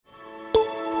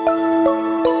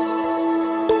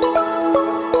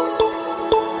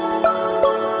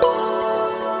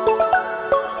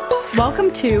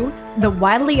Welcome to the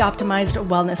Wildly Optimized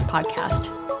Wellness Podcast.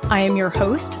 I am your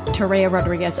host, Terea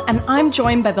Rodriguez, and I'm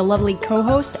joined by the lovely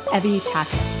co-host, Evie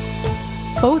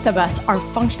Takis. Both of us are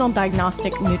functional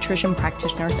diagnostic nutrition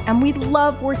practitioners, and we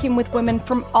love working with women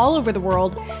from all over the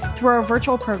world through our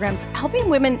virtual programs, helping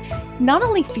women not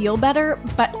only feel better,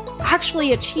 but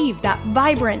actually achieve that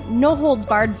vibrant,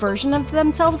 no-holds-barred version of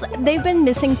themselves they've been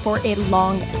missing for a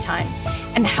long time.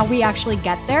 And how we actually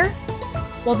get there?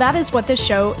 Well, that is what this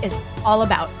show is all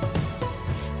about.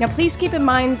 Now, please keep in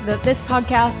mind that this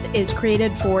podcast is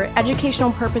created for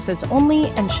educational purposes only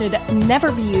and should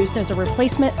never be used as a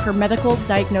replacement for medical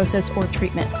diagnosis or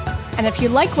treatment. And if you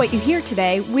like what you hear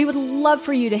today, we would love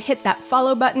for you to hit that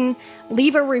follow button,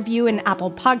 leave a review in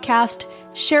Apple Podcast,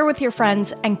 share with your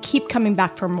friends, and keep coming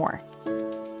back for more.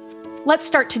 Let's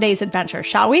start today's adventure,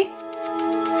 shall we?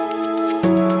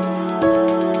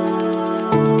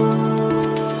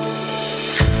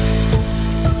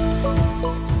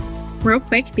 Real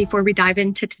quick, before we dive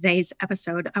into today's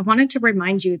episode, I wanted to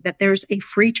remind you that there's a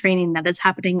free training that is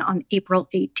happening on April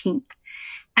 18th.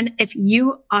 And if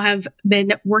you have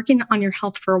been working on your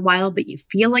health for a while, but you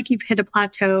feel like you've hit a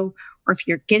plateau, or if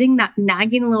you're getting that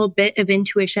nagging little bit of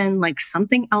intuition, like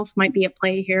something else might be at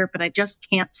play here, but I just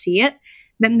can't see it,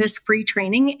 then this free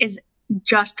training is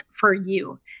just for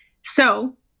you.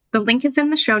 So the link is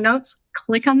in the show notes.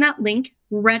 Click on that link,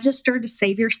 register to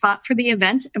save your spot for the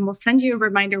event, and we'll send you a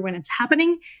reminder when it's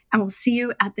happening, and we'll see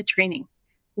you at the training.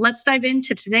 Let's dive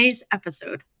into today's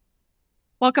episode.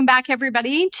 Welcome back,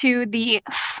 everybody, to the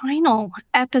final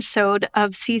episode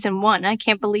of season 1. I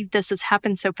can't believe this has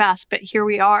happened so fast, but here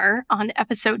we are on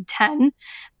episode 10.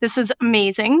 This is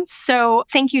amazing. So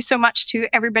thank you so much to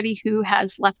everybody who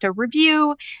has left a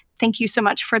review. Thank you so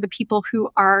much for the people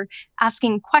who are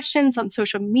asking questions on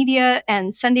social media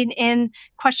and sending in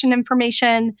question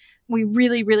information. We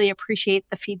really, really appreciate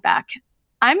the feedback.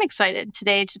 I'm excited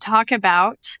today to talk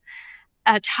about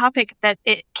a topic that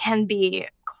it can be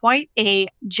quite a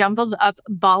jumbled up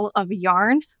ball of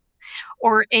yarn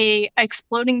or a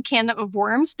exploding can of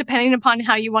worms, depending upon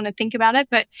how you want to think about it.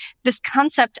 But this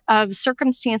concept of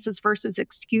circumstances versus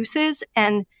excuses,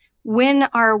 and when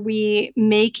are we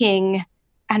making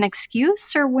an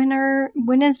excuse, or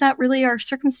when is that really our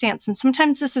circumstance? And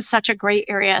sometimes this is such a gray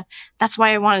area. That's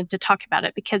why I wanted to talk about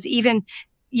it, because even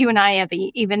you and I,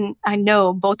 Evie, even I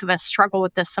know both of us struggle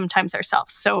with this sometimes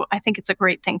ourselves. So I think it's a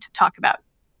great thing to talk about.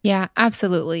 Yeah,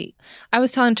 absolutely. I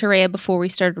was telling Terea before we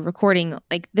started recording,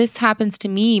 like this happens to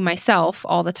me myself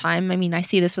all the time. I mean, I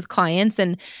see this with clients,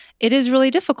 and it is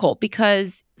really difficult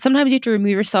because sometimes you have to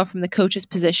remove yourself from the coach's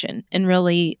position and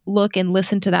really look and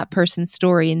listen to that person's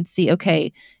story and see,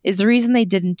 okay, is the reason they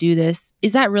didn't do this,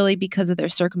 is that really because of their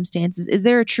circumstances? Is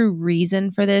there a true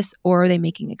reason for this, or are they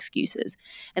making excuses?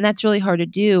 And that's really hard to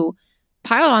do.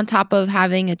 Piled on top of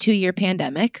having a 2-year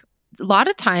pandemic, a lot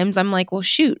of times I'm like, well,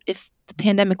 shoot, if the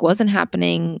pandemic wasn't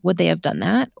happening, would they have done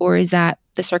that? Or is that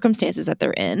the circumstances that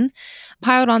they're in?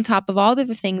 Piled on top of all the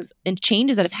other things and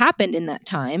changes that have happened in that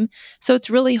time. So it's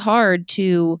really hard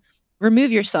to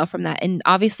remove yourself from that, and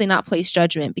obviously not place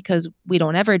judgment, because we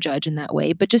don't ever judge in that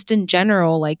way. But just in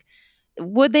general, like,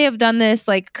 would they have done this?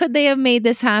 Like, could they have made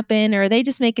this happen? Or are they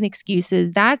just making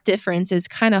excuses? That difference is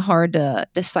kind of hard to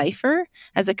decipher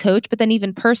as a coach. But then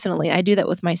even personally, I do that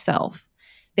with myself.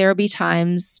 There will be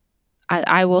times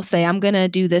I will say, I'm going to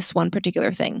do this one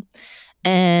particular thing,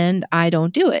 and I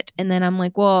don't do it. And then I'm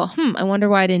like, well, I wonder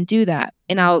why I didn't do that.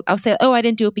 And I'll say, oh, I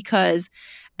didn't do it because,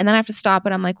 and then I have to stop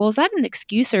and I'm like, well, is that an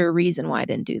excuse or a reason why I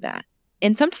didn't do that?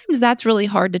 And sometimes that's really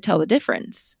hard to tell the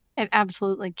difference. It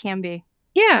absolutely can be.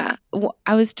 Yeah. Well,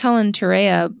 I was telling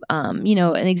Terea,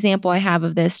 an example I have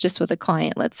of this just with a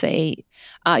client. Let's say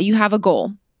you have a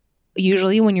goal.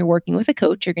 Usually when you're working with a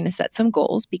coach, you're going to set some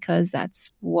goals because that's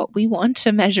what we want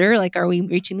to measure. Like, are we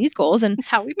reaching these goals? And it's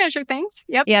how we measure things.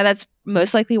 Yep. Yeah, that's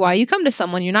most likely why you come to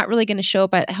someone. You're not really going to show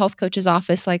up at a health coach's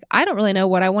office like, I don't really know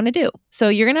what I want to do. So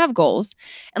you're going to have goals.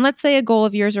 And let's say a goal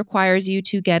of yours requires you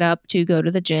to get up to go to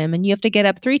the gym, and you have to get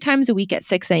up 3 times a week at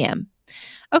 6 a.m.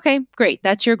 Okay, great.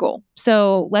 That's your goal.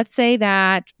 So let's say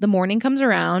that the morning comes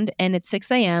around and it's 6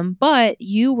 a.m., but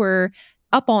you were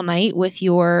up all night with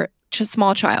your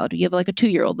small child. You have like a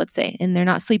 2-year-old, let's say, and they're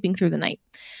not sleeping through the night.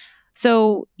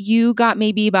 So you got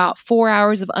maybe about 4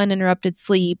 hours of uninterrupted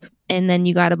sleep, and then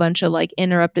you got a bunch of like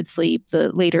interrupted sleep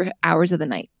the later hours of the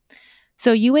night.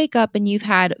 So you wake up and you've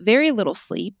had very little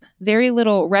sleep, very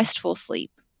little restful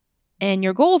sleep. And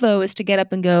your goal, though, is to get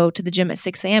up and go to the gym at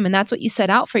 6 a.m. And that's what you set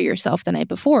out for yourself the night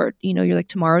before. You're like,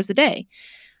 tomorrow's the day.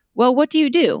 Well, what do?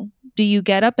 Do you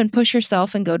get up and push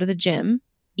yourself and go to the gym?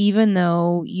 even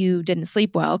though you didn't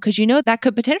sleep well, because you know that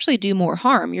could potentially do more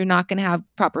harm. You're not going to have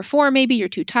proper form. Maybe you're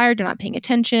too tired. You're not paying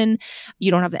attention.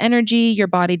 You don't have the energy. Your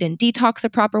body didn't detox the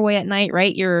proper way at night,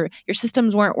 right? Your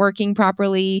systems weren't working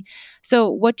properly. So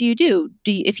what do?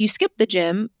 If you skip the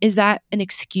gym, is that an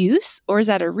excuse or is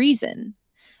that a reason?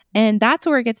 And that's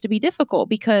where it gets to be difficult,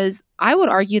 because I would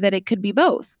argue that it could be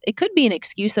both. It could be an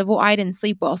excuse of, well, I didn't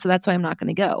sleep well, so that's why I'm not going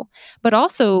to go. But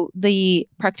also the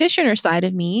practitioner side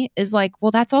of me is like,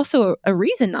 well, that's also a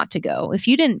reason not to go. If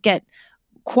you didn't get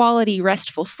quality,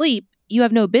 restful sleep, you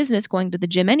have no business going to the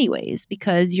gym anyways,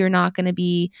 because you're not going to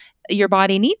be, your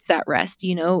body needs that rest.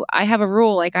 I have a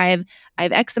rule, like I have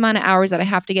X amount of hours that I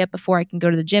have to get before I can go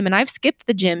to the gym. And I've skipped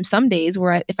the gym some days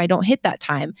where if I don't hit that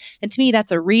time, and to me,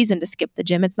 that's a reason to skip the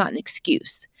gym. It's not an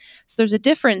excuse. So there's a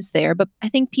difference there. But I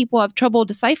think people have trouble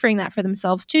deciphering that for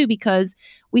themselves too, because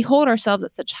we hold ourselves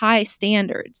at such high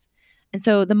standards. And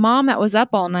so the mom that was up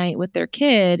all night with their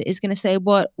kid is going to say,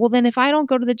 well, then if I don't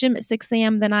go to the gym at 6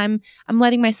 a.m., then I'm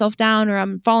letting myself down, or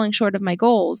I'm falling short of my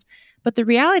goals. But the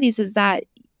reality is that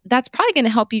that's probably going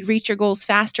to help you reach your goals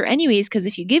faster anyways, because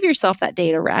if you give yourself that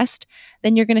day to rest,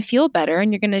 then you're going to feel better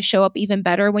and you're going to show up even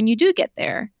better when you do get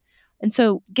there. And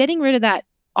so getting rid of that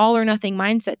all or nothing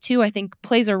mindset too, I think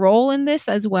plays a role in this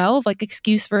as well, of like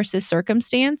excuse versus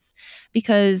circumstance.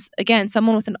 Because again,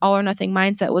 someone with an all or nothing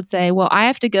mindset would say, well, I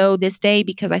have to go this day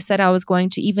because I said I was going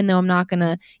to, even though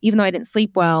I didn't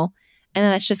sleep well. And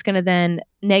then that's just going to then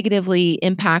negatively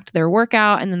impact their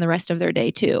workout and then the rest of their day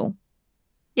too.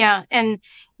 Yeah. And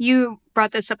you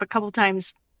brought this up a couple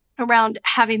times around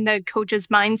having the coach's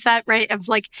mindset, right? Of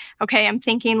like, okay, I'm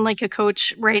thinking like a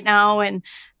coach right now. And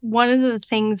one of the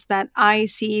things that I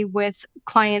see with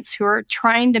clients who are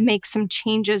trying to make some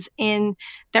changes in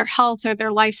their health or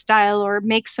their lifestyle or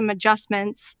make some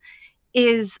adjustments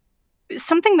is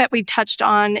something that we touched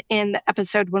on in the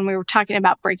episode when we were talking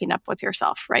about breaking up with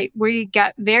yourself, right? We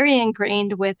get very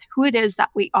ingrained with who it is that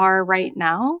we are right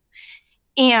now.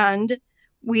 And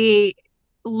we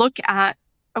look at,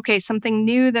 okay, something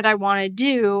new that I want to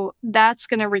do, that's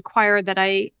going to require that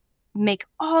I make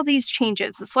all these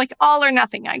changes. It's like all or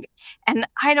nothing. And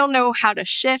I don't know how to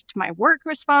shift my work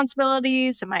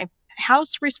responsibilities and my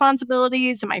house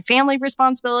responsibilities and my family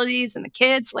responsibilities and the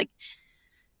kids, like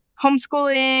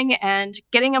homeschooling and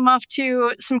getting them off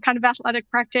to some kind of athletic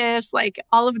practice. Like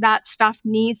all of that stuff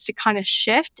needs to kind of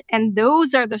shift. And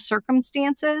those are the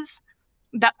circumstances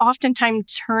that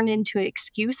oftentimes turn into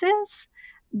excuses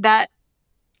that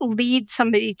lead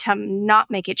somebody to not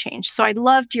make a change. So I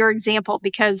loved your example,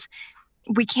 because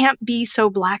we can't be so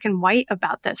black and white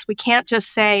about this. We can't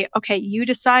just say, okay, you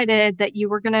decided that you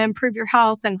were going to improve your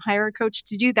health and hire a coach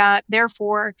to do that.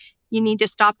 Therefore, you need to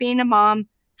stop being a mom,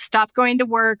 stop going to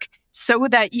work so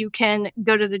that you can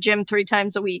go to the gym 3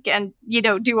 times a week and,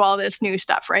 do all this new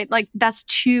stuff, right? Like that's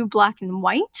too black and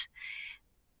white.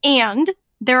 And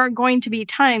there are going to be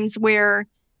times where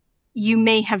you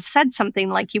may have said something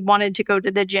like you wanted to go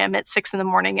to the gym at 6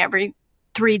 a.m. every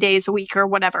 3 days a week or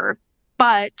whatever,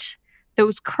 but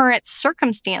those current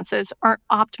circumstances aren't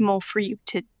optimal for you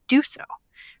to do so.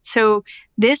 So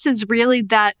this is really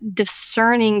that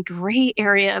discerning gray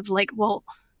area of like, well,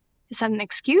 is that an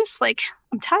excuse? Like,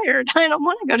 I'm tired. I don't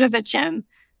want to go to the gym.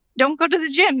 Don't go to the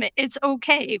gym. It's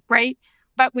okay, right?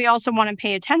 But we also want to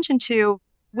pay attention to,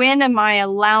 when am I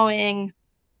allowing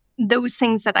those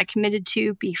things that I committed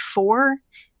to before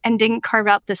and didn't carve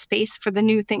out the space for the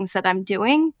new things that I'm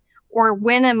doing? Or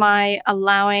when am I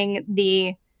allowing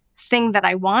the thing that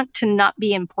I want to not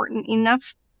be important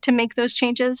enough to make those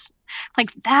changes?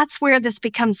 Like that's where this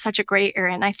becomes such a gray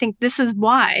area. And I think this is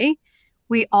why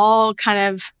we all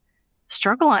kind of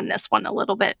struggle on this one a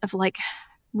little bit, of like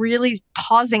really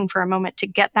pausing for a moment to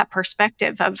get that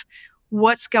perspective of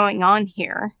what's going on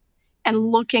here and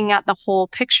looking at the whole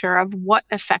picture of what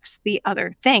affects the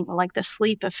other thing. Like the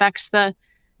sleep affects the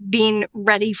being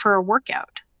ready for a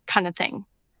workout kind of thing.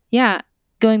 Yeah.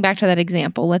 Going back to that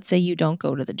example, let's say you don't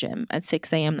go to the gym at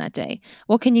 6 a.m. that day.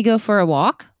 Well, can you go for a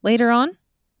walk later on?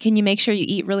 Can you make sure you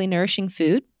eat really nourishing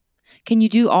food? Can you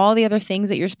do all the other things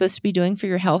that you're supposed to be doing for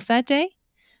your health that day?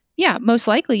 Yeah, most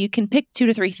likely you can pick 2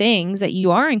 to 3 things that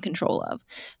you are in control of.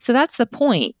 So that's the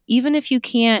point. Even if you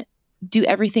can't do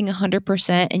everything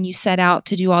 100% and you set out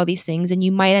to do all these things and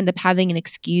you might end up having an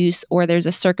excuse or there's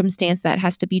a circumstance that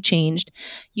has to be changed,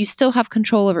 you still have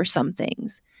control over some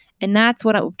things. And that's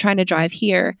what I'm trying to drive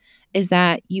here, is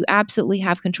that you absolutely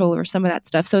have control over some of that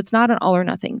stuff. So it's not an all or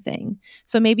nothing thing.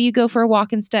 So maybe you go for a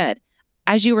walk instead.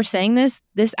 As you were saying this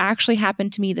actually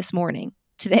happened to me this morning.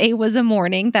 Today was a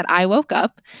morning that I woke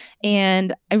up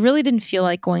and I really didn't feel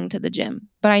like going to the gym,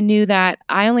 but I knew that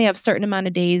I only have a certain amount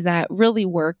of days that really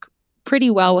work pretty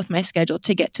well with my schedule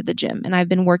to get to the gym. And I've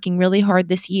been working really hard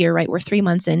this year, right? We're 3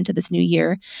 months into this new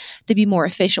year to be more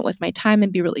efficient with my time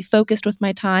and be really focused with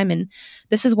my time. And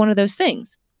this is one of those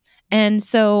things. And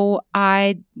so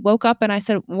I woke up and I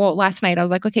said, well, last night I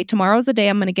was like, okay, tomorrow's the day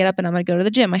I'm going to get up and I'm going to go to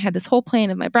the gym. I had this whole plan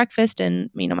of my breakfast and,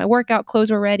 my workout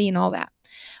clothes were ready and all that.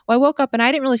 Well, I woke up and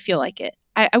I didn't really feel like it.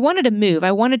 I wanted to move.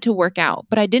 I wanted to work out,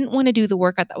 but I didn't want to do the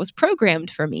workout that was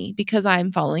programmed for me because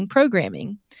I'm following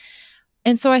programming.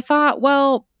 And so I thought,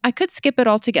 well, I could skip it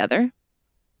altogether,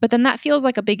 but then that feels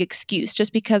like a big excuse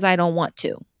just because I don't want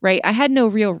to, right? I had no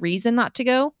real reason not to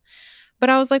go, but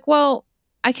I was like, well,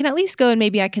 I can at least go and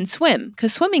maybe I can swim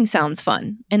because swimming sounds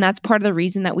fun. And that's part of the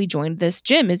reason that we joined this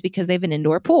gym is because they have an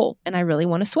indoor pool and I really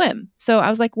want to swim. So I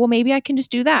was like, well, maybe I can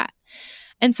just do that.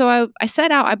 And so I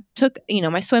set out, I took,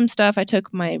 my swim stuff, I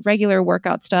took my regular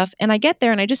workout stuff, and I get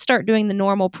there and I just start doing the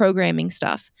normal programming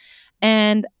stuff.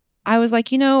 And I was like,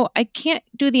 I can't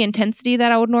do the intensity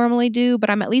that I would normally do,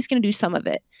 but I'm at least going to do some of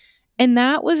it. And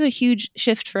that was a huge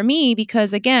shift for me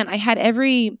because, again,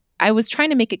 I was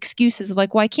trying to make excuses of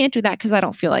like, well, I can't do that because I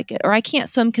don't feel like it, or I can't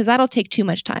swim because that'll take too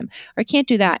much time, or I can't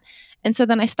do that. And so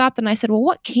then I stopped and I said, well,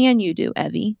 what can you do,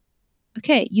 Evie?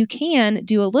 Okay, you can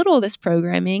do a little of this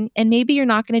programming and maybe you're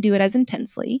not going to do it as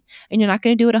intensely and you're not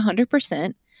going to do it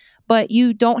 100%, but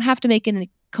you don't have to make a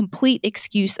complete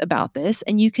excuse about this.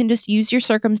 And you can just use your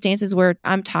circumstances where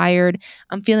I'm tired,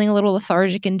 I'm feeling a little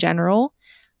lethargic in general,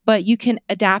 but you can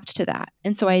adapt to that.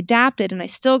 And so I adapted and I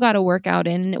still got a workout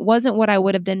in, and it wasn't what I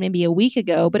would have done maybe a week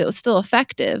ago, but it was still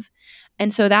effective.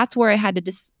 And so that's where I had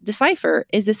to decipher,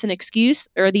 is this an excuse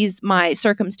or are these my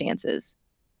circumstances?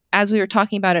 As we were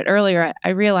talking about it earlier, I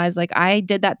realized like I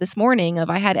did that this morning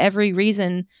I had every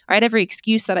reason, or I had every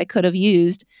excuse that I could have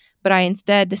used, but I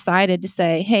instead decided to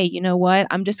say, hey, you know what?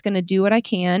 I'm just going to do what I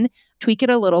can, tweak it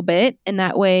a little bit. And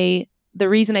that way, the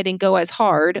reason I didn't go as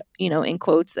hard, in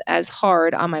quotes, as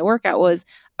hard on my workout was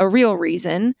a real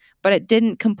reason, but it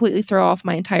didn't completely throw off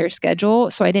my entire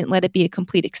schedule. So I didn't let it be a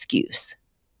complete excuse.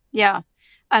 Yeah.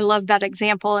 I love that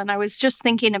example. And I was just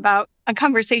thinking about a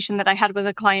conversation that I had with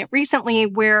a client recently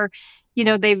where,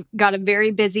 they've got a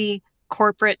very busy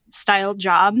corporate style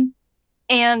job.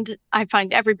 And I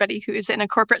find everybody who's in a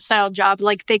corporate style job,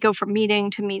 like they go from meeting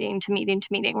to meeting to meeting to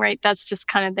meeting, right? That's just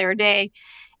kind of their day.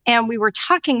 And we were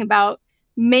talking about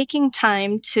making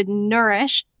time to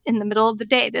nourish in the middle of the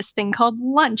day, this thing called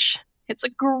lunch. It's a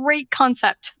great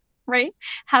concept, right?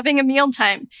 Having a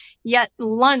mealtime. Yet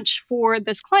lunch for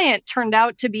this client turned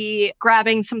out to be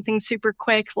grabbing something super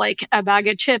quick, like a bag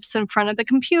of chips in front of the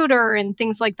computer and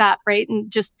things like that, right?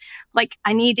 And just like,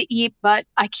 I need to eat, but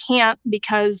I can't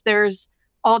because there's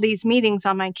all these meetings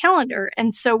on my calendar.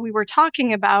 And so we were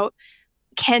talking about,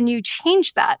 can you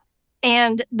change that?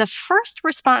 And the first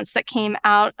response that came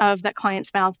out of that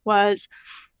client's mouth was,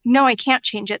 no, I can't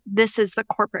change it. This is the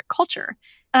corporate culture.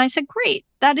 And I said, great,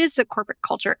 that is the corporate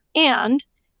culture. And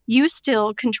you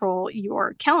still control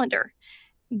your calendar.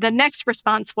 The next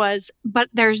response was, but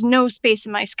there's no space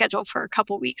in my schedule for a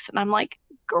couple weeks. And I'm like,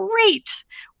 great.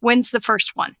 When's the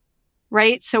first one?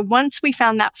 Right? So once we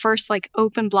found that first like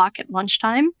open block at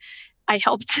lunchtime, I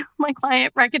helped my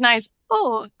client recognize,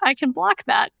 oh, I can block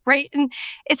that, right? And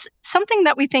it's something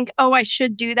that we think, oh, I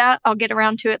should do that. I'll get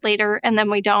around to it later. And then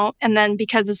we don't. And then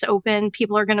because it's open,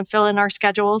 people are going to fill in our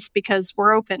schedules because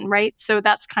we're open, right? So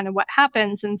that's kind of what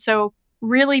happens. And so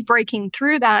really breaking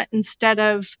through that instead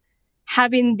of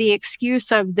having the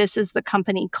excuse of this is the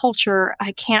company culture,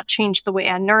 I can't change the way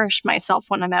I nourish myself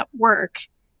when I'm at work,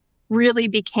 really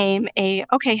became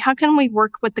okay, how can we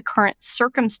work with the current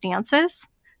circumstances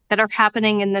that are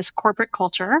happening in this corporate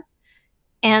culture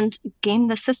and game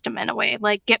the system in a way,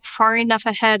 like get far enough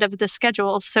ahead of the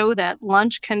schedule so that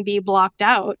lunch can be blocked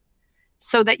out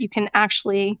so that you can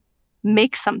actually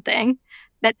make something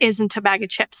that isn't a bag of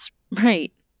chips.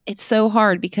 Right. It's so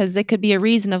hard because there could be a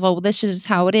reason of, oh, well, this is just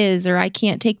how it is, or I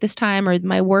can't take this time, or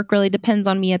my work really depends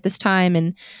on me at this time.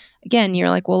 And again, you're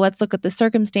like, well, let's look at the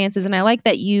circumstances. And I like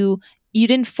that you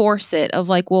didn't force it of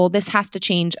like, well, this has to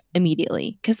change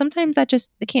immediately, because sometimes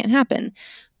it can't happen.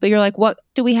 But you're like, what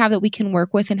do we have that we can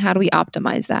work with and how do we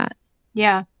optimize that?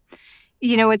 Yeah.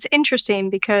 It's interesting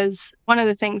because one of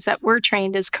the things that we're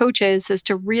trained as coaches is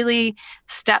to really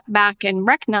step back and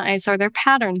recognize, are there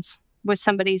patterns with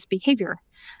somebody's behavior?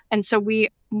 And so we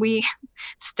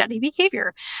study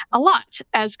behavior a lot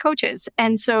as coaches.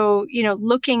 And so,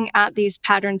 looking at these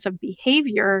patterns of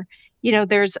behavior,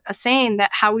 there's a saying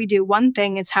that how we do one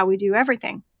thing is how we do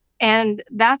everything. And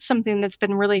that's something that's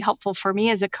been really helpful for me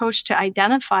as a coach to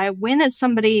identify, when is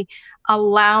somebody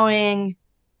allowing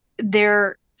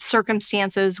their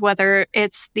circumstances, whether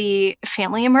it's the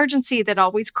family emergency that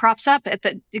always crops up at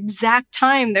the exact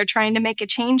time they're trying to make a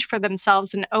change for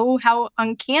themselves. And oh, how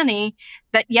uncanny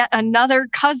that yet another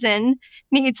cousin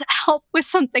needs help with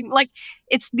something. Like,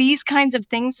 it's these kinds of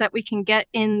things that we can get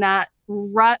in that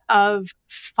rut of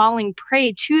falling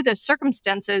prey to the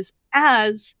circumstances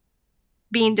as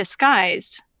being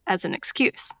disguised as an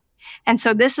excuse. And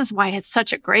so this is why it's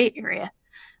such a gray area.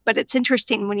 But it's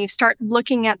interesting when you start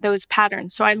looking at those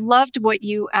patterns. So I loved what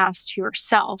you asked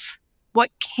yourself. What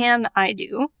can I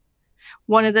do?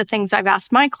 One of the things I've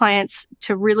asked my clients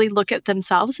to really look at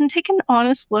themselves and take an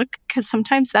honest look, because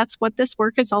sometimes that's what this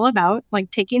work is all about,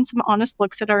 like taking some honest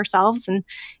looks at ourselves and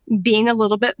being a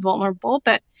little bit vulnerable,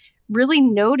 but really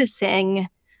noticing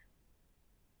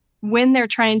when they're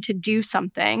trying to do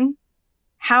something,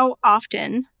 how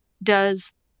often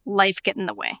does life get in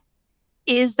the way?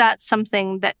 Is that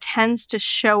something that tends to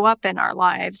show up in our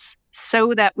lives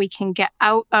so that we can get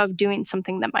out of doing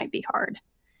something that might be hard?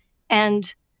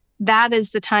 And that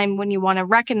is the time when you want to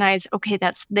recognize, okay,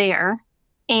 that's there.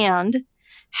 And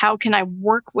how can I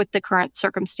work with the current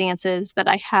circumstances that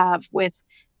I have with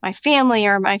my family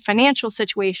or my financial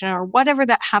situation or whatever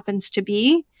that happens to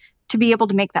be able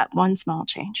to make that one small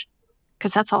change?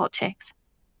 Because that's all it takes.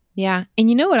 Yeah. And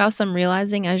you know what else I'm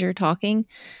realizing as you're talking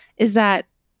is that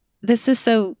this is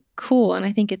so cool and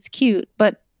I think it's cute,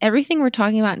 but everything we're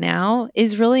talking about now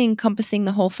is really encompassing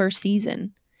the whole first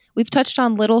season. We've touched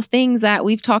on little things that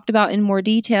we've talked about in more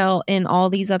detail in all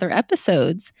these other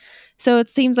episodes. So it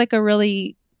seems like a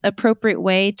really appropriate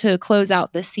way to close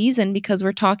out this season because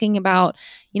we're talking about,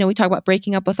 we talk about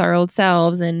breaking up with our old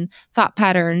selves and thought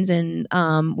patterns. And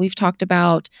we've talked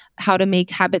about how to make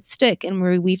habits stick. And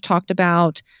we've talked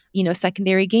about,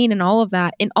 secondary gain and all of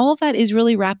that. And all of that is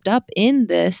really wrapped up in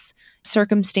this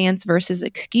circumstance versus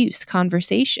excuse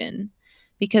conversation.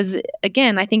 Because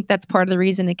again, I think that's part of the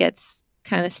reason it gets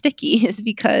kind of sticky is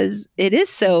because it is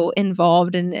so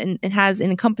involved and it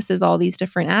encompasses all these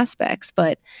different aspects.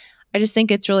 But I just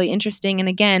think it's really interesting. And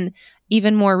again,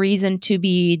 even more reason to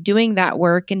be doing that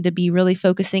work and to be really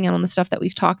focusing on the stuff that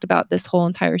we've talked about this whole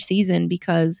entire season,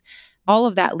 because all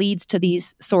of that leads to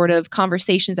these sort of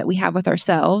conversations that we have with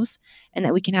ourselves and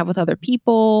that we can have with other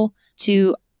people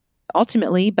to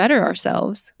ultimately better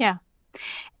ourselves. Yeah.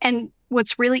 And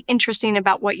what's really interesting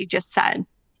about what you just said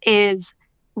is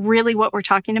really what we're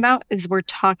talking about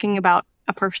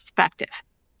a perspective.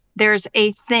 There's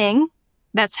a thing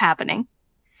that's happening.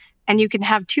 And you can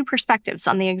have two perspectives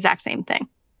on the exact same thing.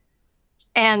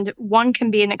 And one can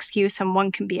be an excuse and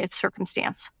one can be a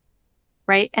circumstance,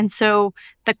 right? And so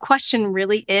the question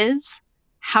really is,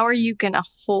 how are you going to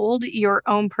hold your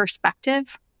own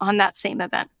perspective on that same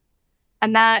event?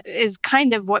 And that is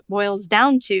kind of what boils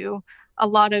down to a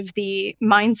lot of the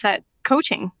mindset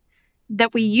coaching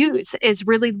that we use is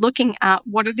really looking at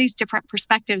what are these different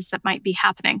perspectives that might be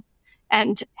happening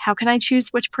and how can I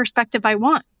choose which perspective I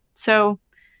want? So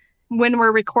when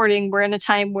we're recording, we're in a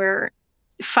time where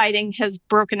fighting has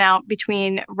broken out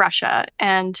between Russia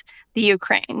and the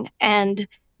Ukraine, and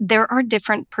there are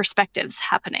different perspectives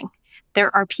happening.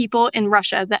 There are people in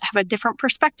Russia that have a different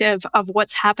perspective of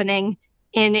what's happening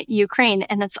in Ukraine,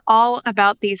 and it's all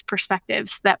about these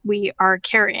perspectives that we are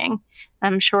carrying.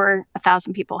 I'm sure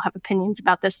 1,000 people have opinions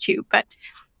about this too, but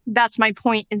that's my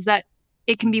point, is that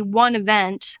it can be one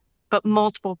event, but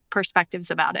multiple perspectives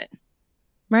about it.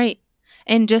 Right.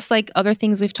 And just like other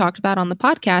things we've talked about on the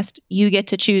podcast, you get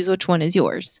to choose which one is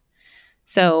yours.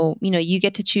 So, you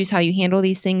get to choose how you handle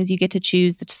these things. You get to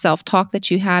choose the self-talk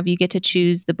that you have. You get to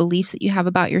choose the beliefs that you have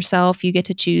about yourself. You get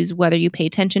to choose whether you pay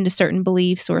attention to certain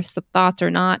beliefs or thoughts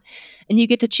or not. And you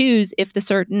get to choose if the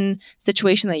certain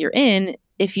situation that you're in,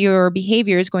 if your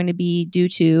behavior is going to be due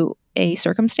to a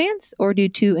circumstance or due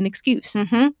to an excuse.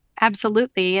 Mm-hmm.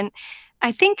 Absolutely. And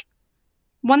I think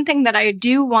one thing that I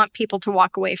do want people to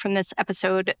walk away from this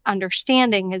episode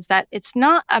understanding is that it's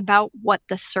not about what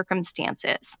the circumstance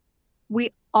is.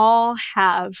 We all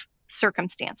have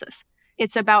circumstances.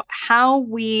 It's about how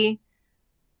we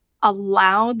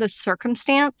allow the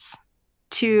circumstance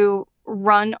to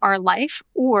run our life,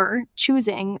 or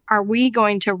choosing, are we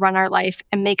going to run our life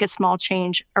and make a small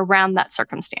change around that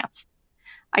circumstance?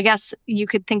 I guess you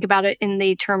could think about it in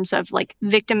the terms of like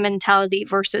victim mentality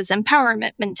versus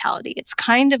empowerment mentality. It's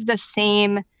kind of the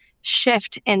same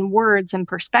shift in words and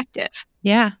perspective.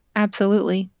 Yeah,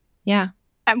 absolutely. Yeah.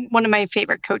 One of my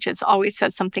favorite coaches always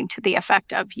says something to the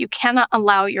effect of, you cannot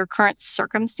allow your current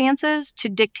circumstances to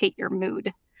dictate your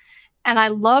mood. And I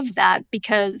love that,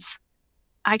 because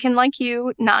I can, like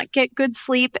you, not get good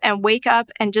sleep and wake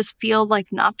up and just feel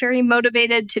like not very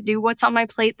motivated to do what's on my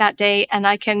plate that day. And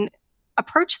I can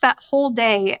approach that whole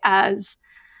day as,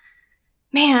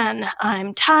 man,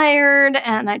 I'm tired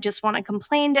and I just want to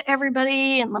complain to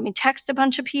everybody and let me text a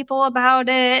bunch of people about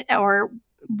it or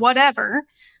whatever.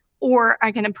 Or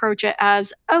I can approach it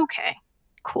as, okay,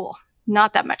 cool,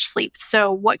 not that much sleep.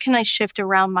 So what can I shift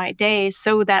around my day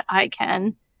so that I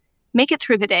can make it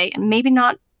through the day and maybe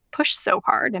not push so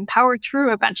hard and power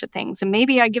through a bunch of things. And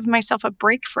maybe I give myself a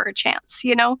break for a chance,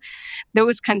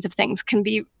 those kinds of things can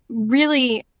be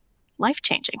really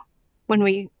life-changing when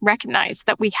we recognize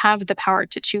that we have the power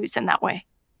to choose in that way.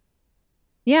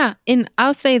 Yeah. And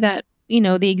I'll say that,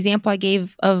 the example I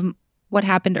gave of what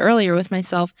happened earlier with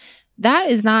myself, that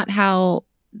is not how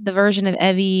the version of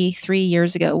Evie 3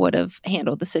 years ago would have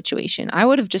handled the situation. I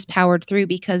would have just powered through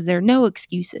because there are no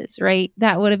excuses, right?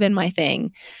 That would have been my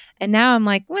thing. And now I'm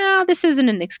like, well, this isn't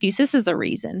an excuse. This is a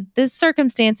reason. The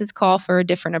circumstances call for a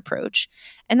different approach.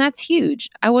 And that's huge.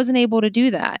 I wasn't able to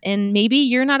do that. And maybe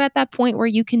you're not at that point where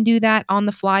you can do that on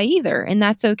the fly either. And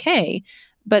that's okay.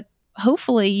 But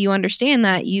hopefully you understand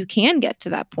that you can get to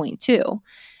that point too.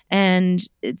 And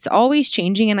it's always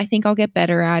changing. And I think I'll get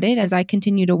better at it as I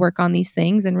continue to work on these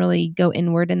things and really go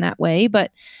inward in that way.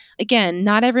 But again,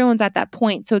 not everyone's at that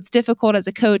point. So it's difficult as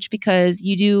a coach because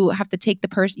you do have to take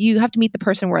you have to meet the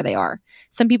person where they are.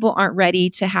 Some people aren't ready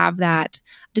to have that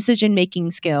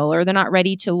decision-making skill, or they're not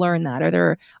ready to learn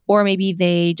that, or maybe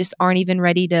they just aren't even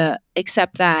ready to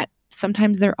accept that.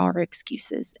 Sometimes there are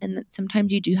excuses, and that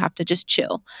sometimes you do have to just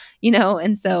chill,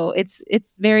 and so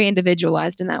it's very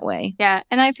individualized in that way. Yeah.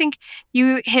 And I think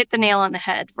you hit the nail on the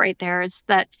head right there, is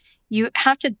that you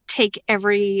have to take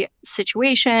every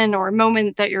situation or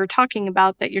moment that you're talking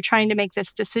about, that you're trying to make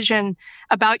this decision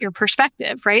about your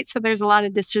perspective, right? So there's a lot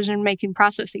of decision-making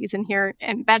processes in here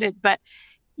embedded, but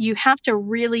you have to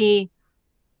really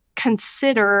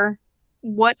consider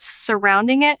what's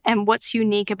surrounding it and what's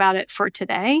unique about it for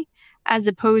today, as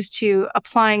opposed to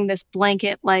applying this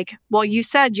blanket like, well, you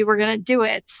said you were going to do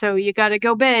it, so you got to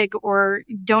go big, or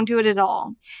don't do it at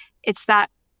all. It's that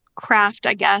craft,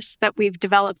 I guess, that we've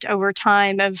developed over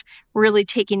time of really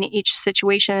taking each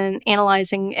situation and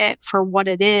analyzing it for what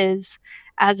it is,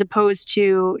 as opposed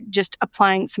to just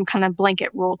applying some kind of blanket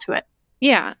rule to it.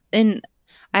 Yeah. And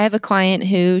I have a client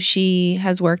who she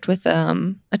has worked with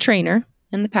a trainer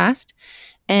in the past.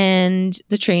 And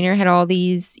the trainer had all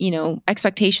these,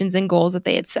 expectations and goals that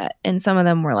they had set. And some of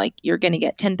them were like, you're going to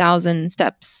get 10,000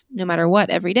 steps no matter what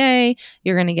every day.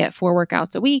 You're going to get 4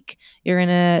 workouts a week. You're going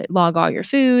to log all your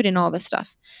food and all this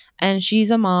stuff. And she's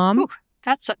a mom. Ooh,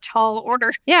 that's a tall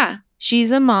order. Yeah.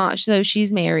 She's a mom. So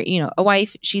she's married, a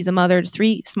wife. She's a mother to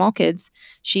 3 small kids.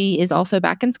 She is also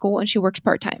back in school and she works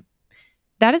part-time.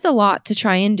 That is a lot to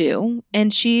try and do.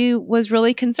 And she was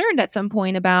really concerned at some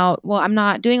point about, well, I'm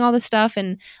not doing all this stuff.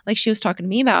 And like she was talking to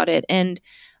me about it. And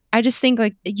I just think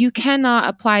like you cannot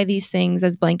apply these things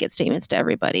as blanket statements to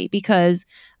everybody, because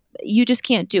you just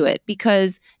can't do it,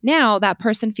 because now that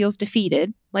person feels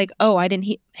defeated. Like, oh, I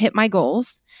didn't hit my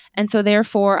goals. And so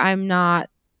therefore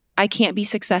I can't be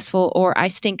successful, or I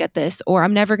stink at this, or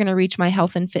I'm never going to reach my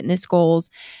health and fitness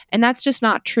goals. And that's just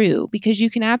not true, because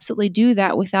you can absolutely do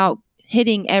that without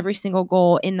hitting every single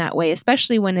goal in that way,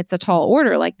 especially when it's a tall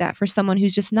order like that for someone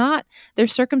who's just not, their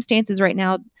circumstances right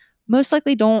now most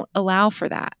likely don't allow for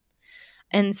that.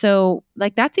 And so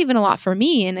like that's even a lot for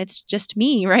me, and it's just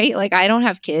me, right? Like I don't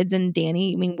have kids, and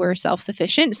Danny, we're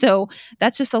self-sufficient. So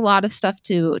that's just a lot of stuff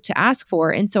to ask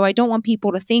for. And so I don't want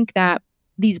people to think that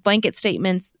these blanket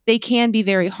statements, they can be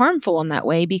very harmful in that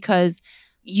way, because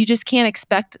you just can't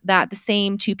expect that the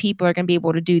same 2 people are going to be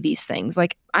able to do these things.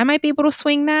 Like I might be able to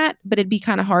swing that, but it'd be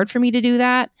kind of hard for me to do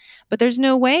that. But there's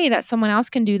no way that someone else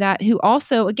can do that who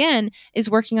also, again, is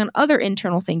working on other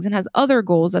internal things and has other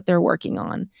goals that they're working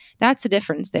on. That's the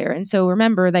difference there. And so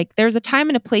remember, like there's a time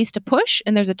and a place to push,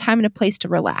 and there's a time and a place to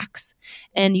relax.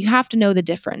 And you have to know the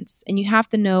difference, and you have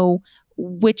to know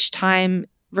which time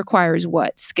requires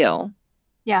what skill.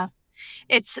 Yeah.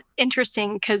 It's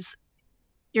interesting because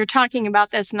you're talking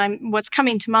about this, and what's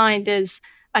coming to mind is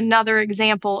another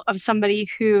example of somebody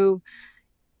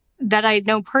that I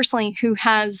know personally who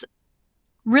has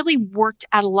really worked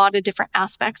at a lot of different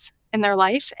aspects in their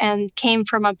life and came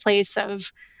from a place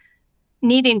of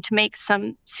needing to make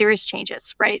some serious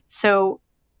changes, right? So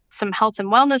some health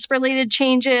and wellness related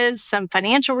changes, some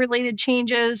financial related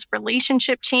changes,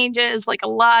 relationship changes, like a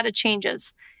lot of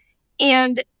changes.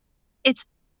 And it's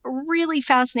really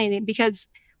fascinating because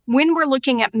when we're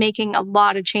looking at making a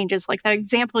lot of changes, like that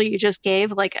example you just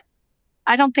gave, like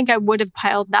I don't think I would have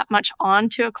piled that much on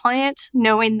to a client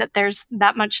knowing that there's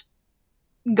that much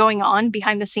going on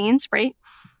behind the scenes, right?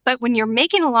 But when you're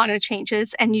making a lot of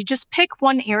changes and you just pick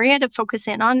one area to focus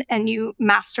in on and you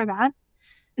master that,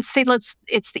 say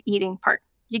it's the eating part.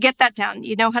 You get that down.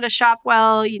 You know how to shop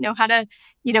well. You know how to,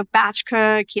 batch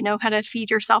cook. You know how to feed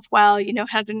yourself well. You know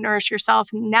how to nourish yourself.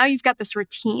 And now you've got this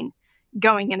routine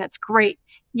going and it's great.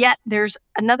 Yet there's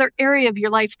another area of your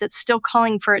life that's still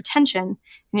calling for attention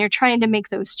and you're trying to make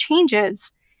those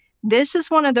changes. This is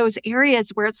one of those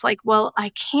areas where it's like, well, I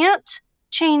can't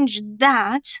change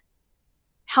that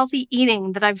healthy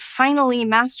eating that I've finally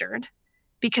mastered,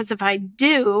 because if I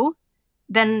do,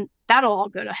 then that'll all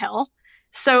go to hell.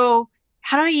 So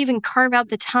how do I even carve out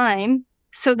the time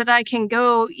so that I can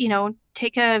go,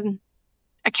 take a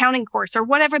accounting course or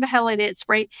whatever the hell it is,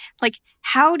 right? Like,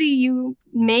 how do you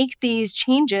make these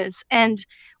changes? And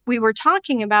we were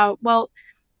talking about, well,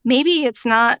 maybe it's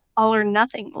not all or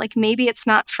nothing. Like maybe it's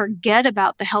not forget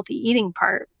about the healthy eating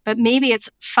part, but maybe it's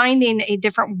finding a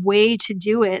different way to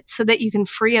do it so that you can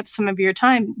free up some of your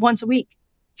time once a week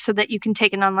so that you can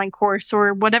take an online course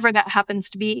or whatever that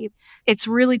happens to be. It's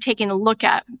really taking a look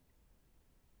at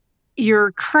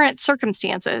your current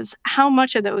circumstances. How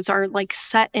much of those are like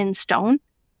set in stone,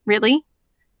 really?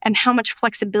 And how much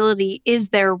flexibility is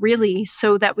there really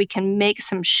so that we can make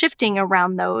some shifting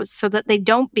around those so that they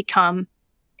don't become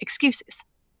excuses.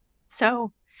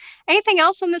 So anything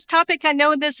else on this topic? I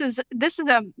know this is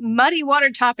a muddy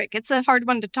water topic. It's a hard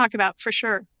one to talk about for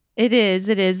sure. It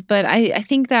is. But I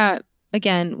think that,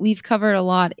 again, we've covered a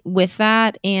lot with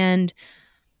that. And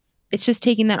it's just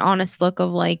taking that honest look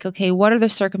of like, okay, what are the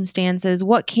circumstances?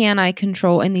 What can I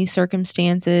control in these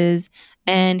circumstances?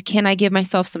 And can I give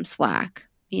myself some slack,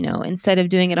 instead of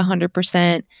doing it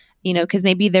 100%, because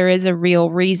maybe there is a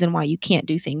real reason why you can't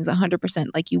do things 100%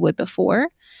 like you would before.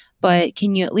 But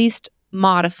can you at least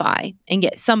modify and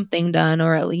get something done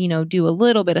or, do a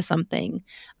little bit of something?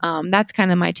 That's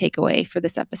kind of my takeaway for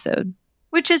this episode.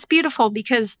 Which is beautiful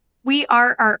because we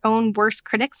are our own worst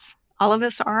critics. All of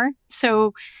us are.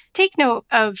 So take note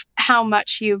of how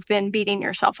much you've been beating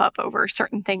yourself up over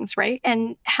certain things, right?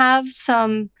 And have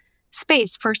some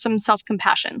space for some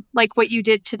self-compassion, like what you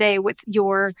did today with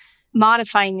your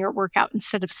modifying your workout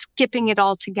instead of skipping it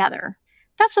all together.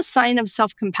 That's a sign of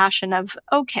self-compassion of,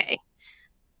 okay,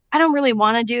 I don't really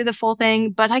want to do the full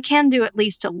thing, but I can do at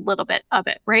least a little bit of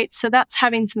it, right? So that's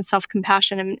having some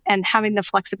self-compassion and having the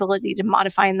flexibility to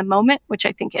modify in the moment, which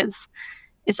I think is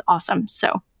awesome.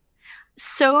 So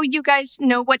you guys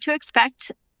know what to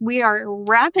expect. We are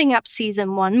wrapping up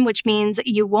season 1, which means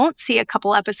you won't see a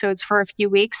couple episodes for a few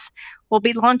weeks. We'll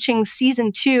be launching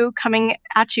season 2 coming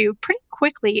at you pretty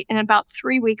quickly in about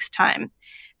 3 weeks' time.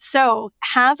 So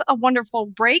have a wonderful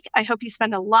break. I hope you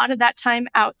spend a lot of that time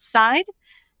outside,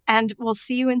 and we'll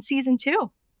see you in season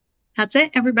 2. That's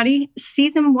it, everybody.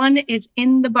 Season 1 is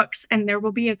in the books, and there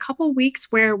will be a couple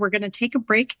weeks where we're going to take a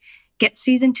break, get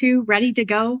season 2 ready to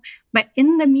go. But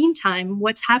in the meantime,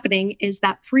 what's happening is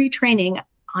that free training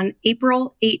on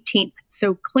April 18th.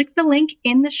 So click the link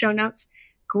in the show notes,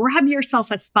 grab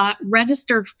yourself a spot,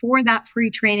 register for that free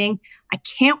training. I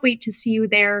can't wait to see you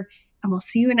there, and we'll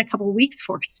see you in a couple of weeks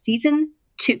for season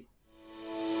 2.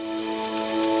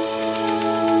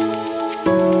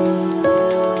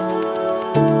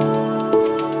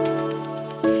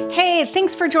 Hey,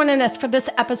 thanks for joining us for this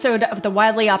episode of the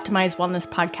Wildly Optimized Wellness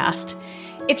Podcast.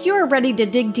 If you are ready to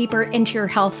dig deeper into your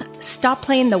health, stop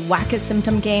playing the whack-a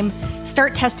symptom game,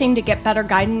 start testing to get better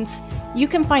guidance, you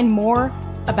can find more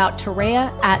about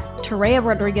Torreya at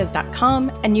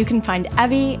TorreyaRodriguez.com, and you can find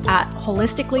Evie at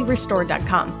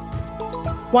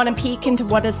HolisticallyRestored.com. Want a peek into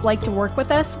what it's like to work with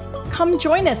us? Come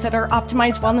join us at our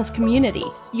Optimized Wellness community.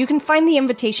 You can find the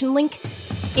invitation link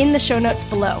in the show notes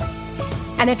below.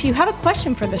 And if you have a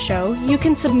question for the show, you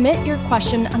can submit your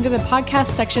question under the podcast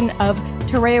section of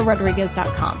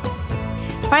TorreyaRodriguez.com.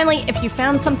 Finally, if you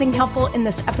found something helpful in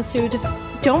this episode,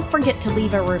 don't forget to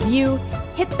leave a review,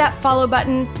 hit that follow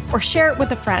button, or share it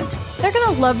with a friend. They're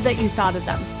going to love that you thought of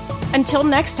them. Until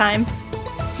next time,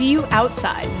 see you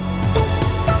outside.